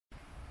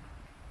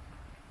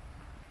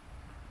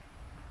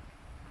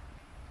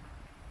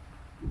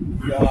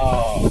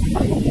Yo,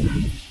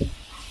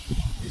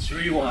 it's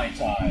rewind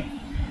time.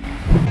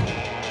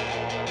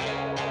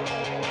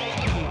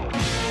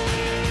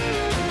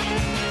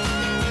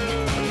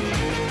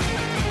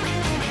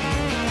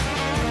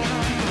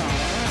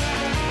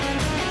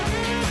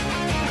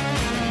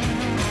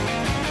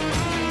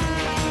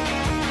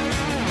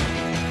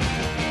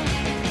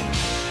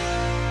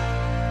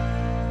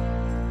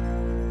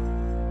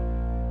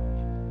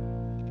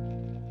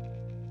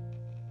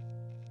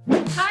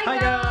 Hi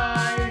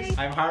guys!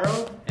 I'm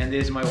Harold and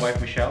this is my wife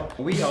Michelle.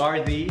 We are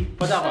the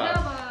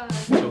Padabas.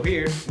 So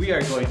here we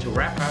are going to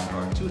wrap up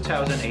our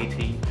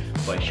 2018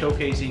 by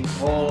showcasing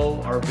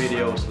all our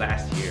videos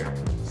last year.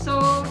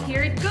 So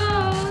here it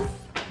goes!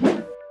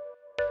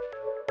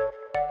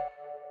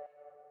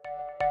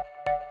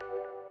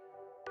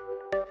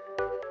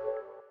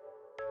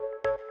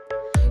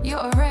 You're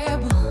a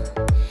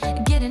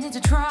rebel, getting into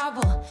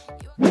trouble.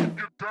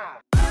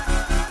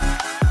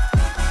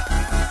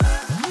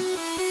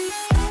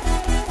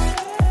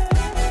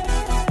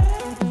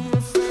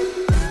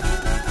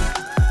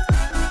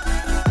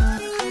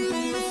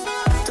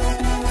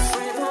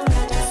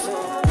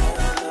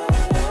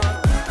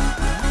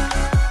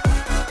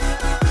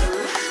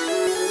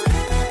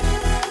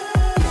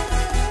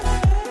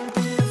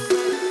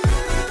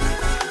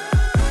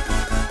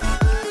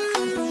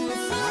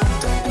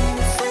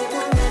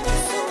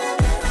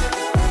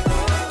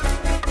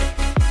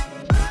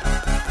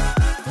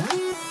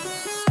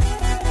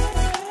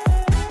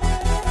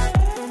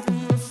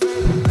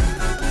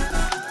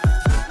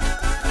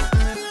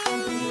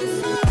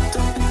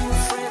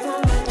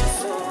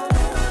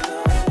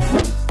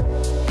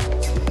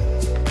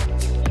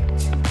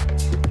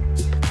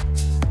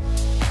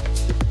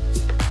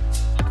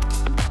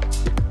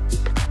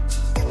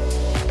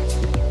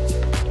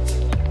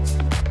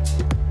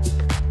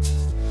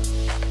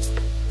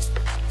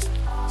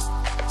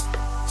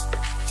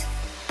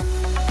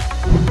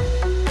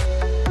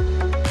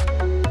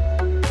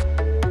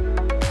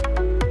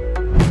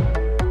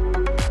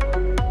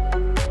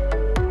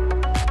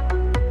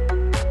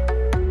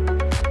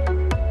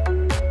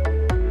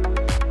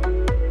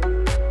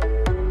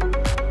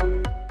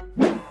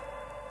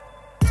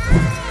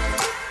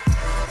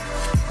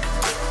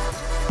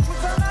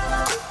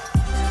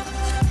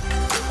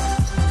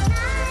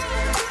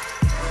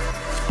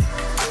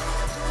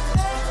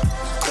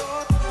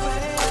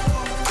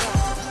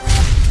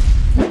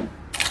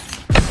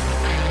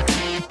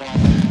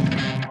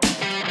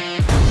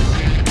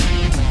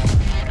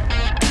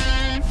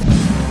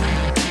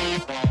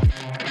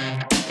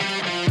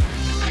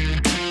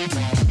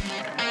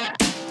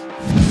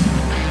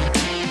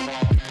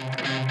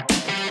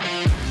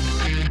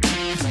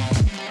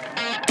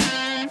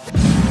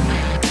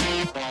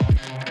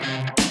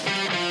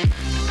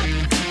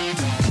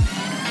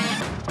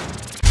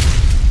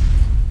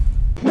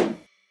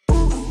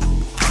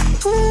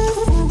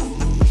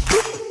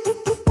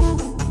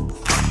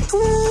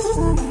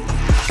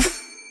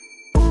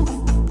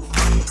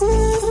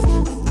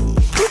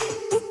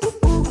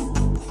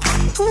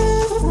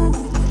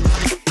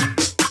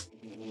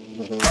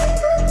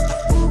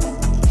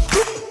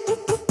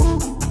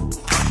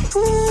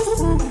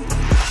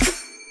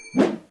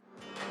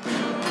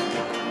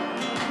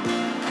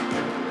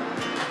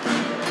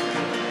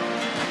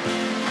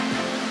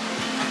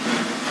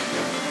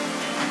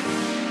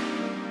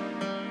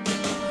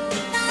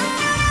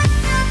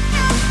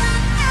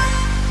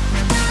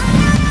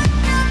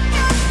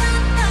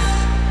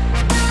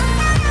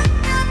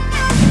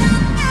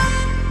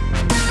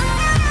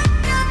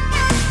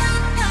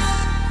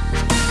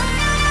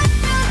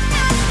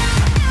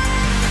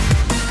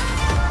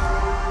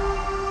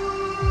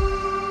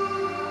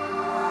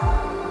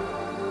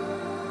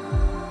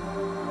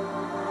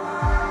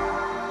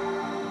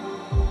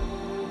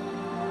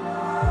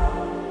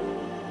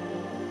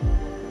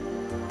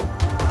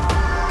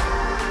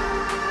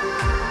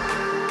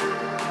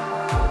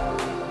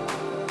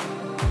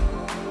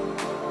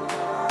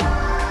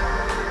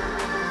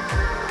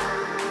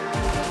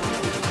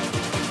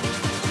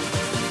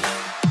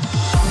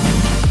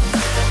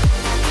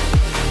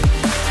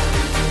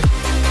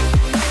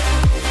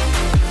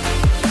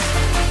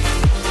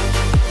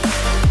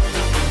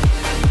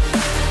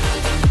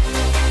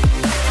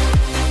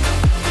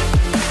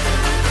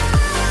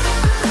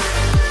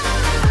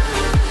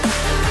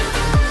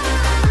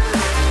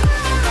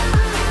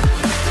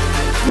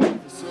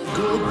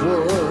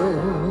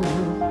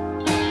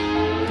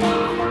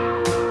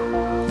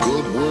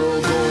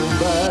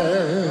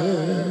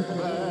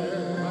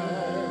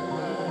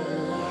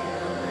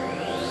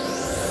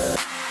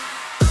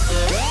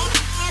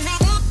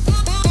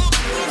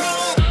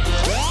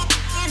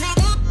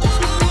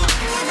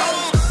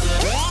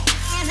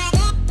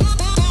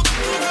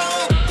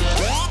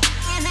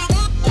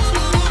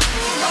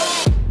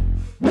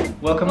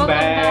 Welcome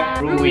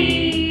back,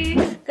 Rui!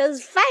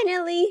 Because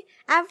finally,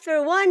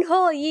 after one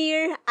whole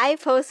year, I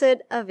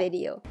posted a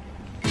video.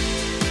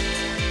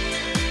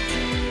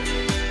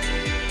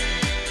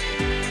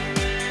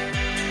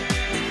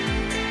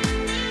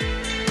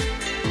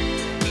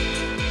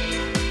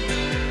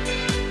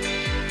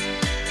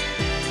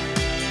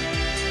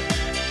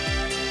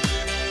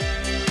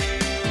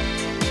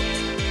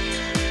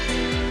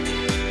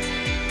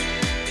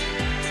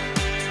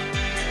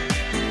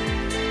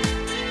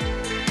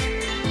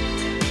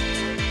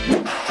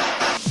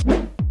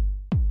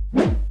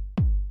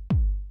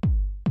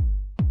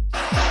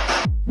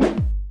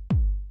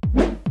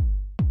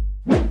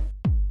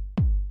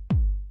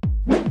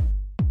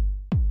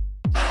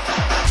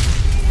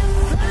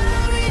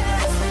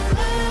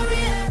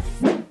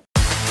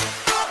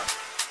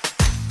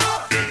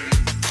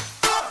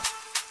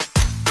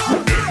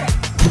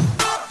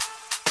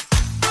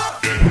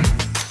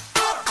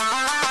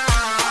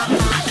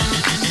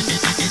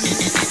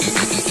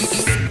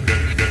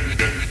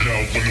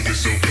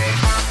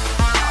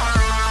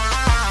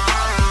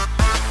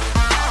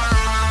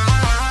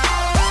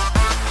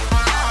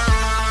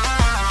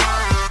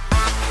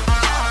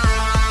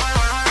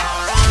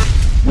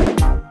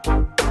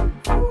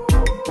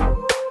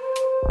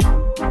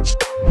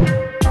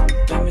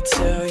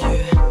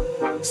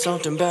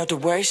 Something about the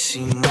way she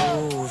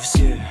moves,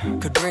 yeah.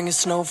 Could bring a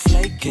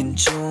snowflake in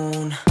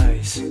June.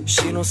 Ice.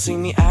 She don't see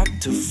me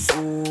act a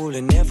fool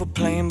and never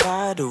playing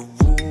by the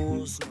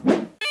rules.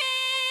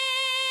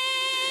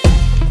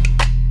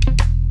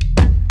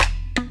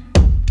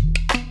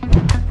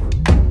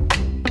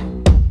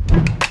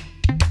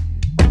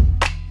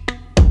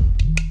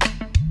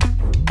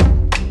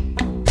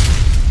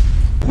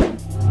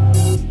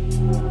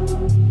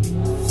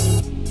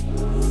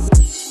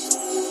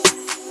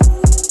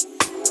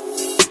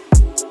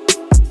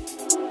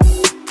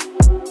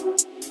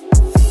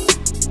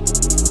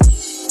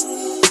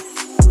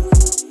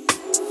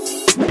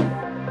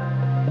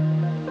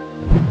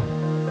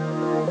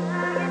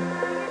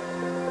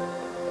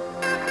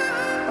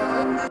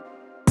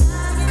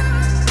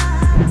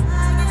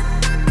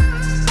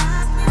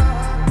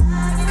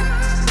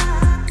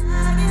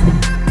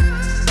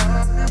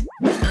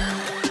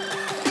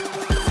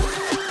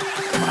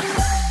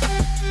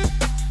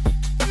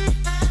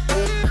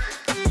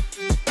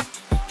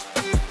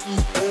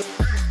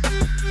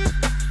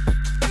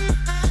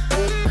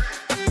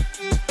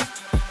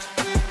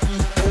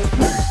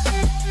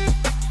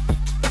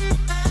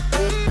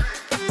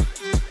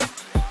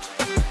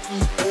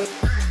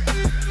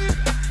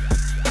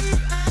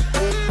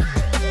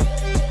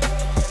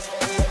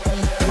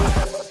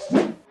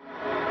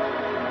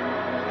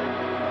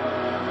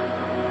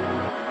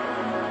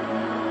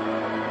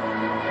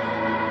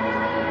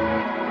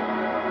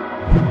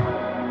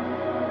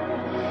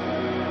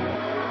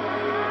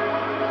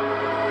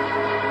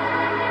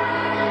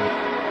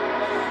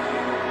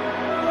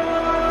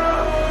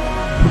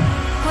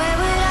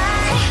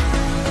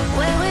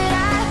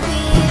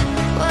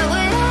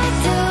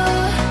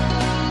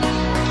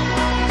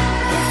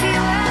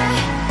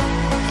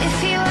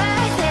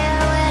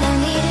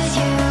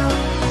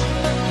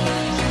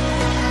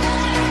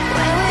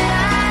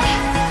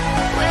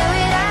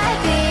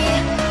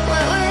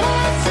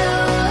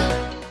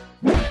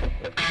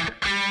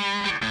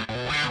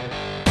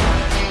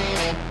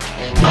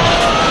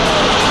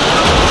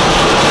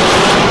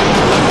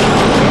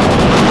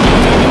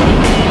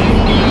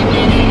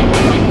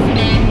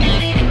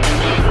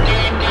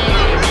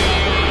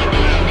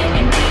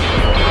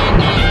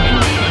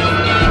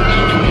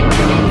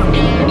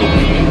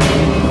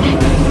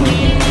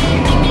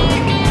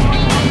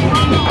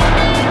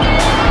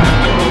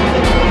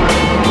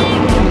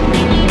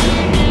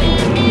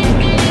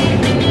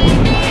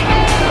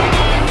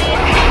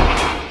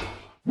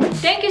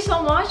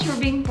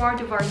 Part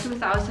of our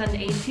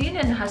 2018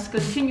 and has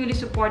continually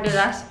supported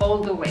us all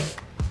the way.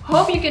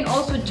 Hope you can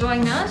also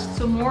join us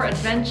to more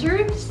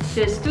adventures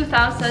this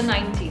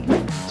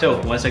 2019.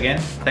 So once again,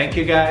 thank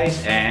you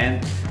guys,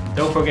 and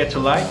don't forget to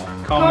like,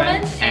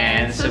 comment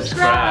and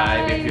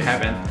subscribe if you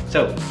haven't.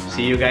 So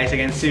see you guys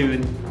again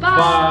soon.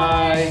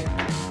 Bye. Bye.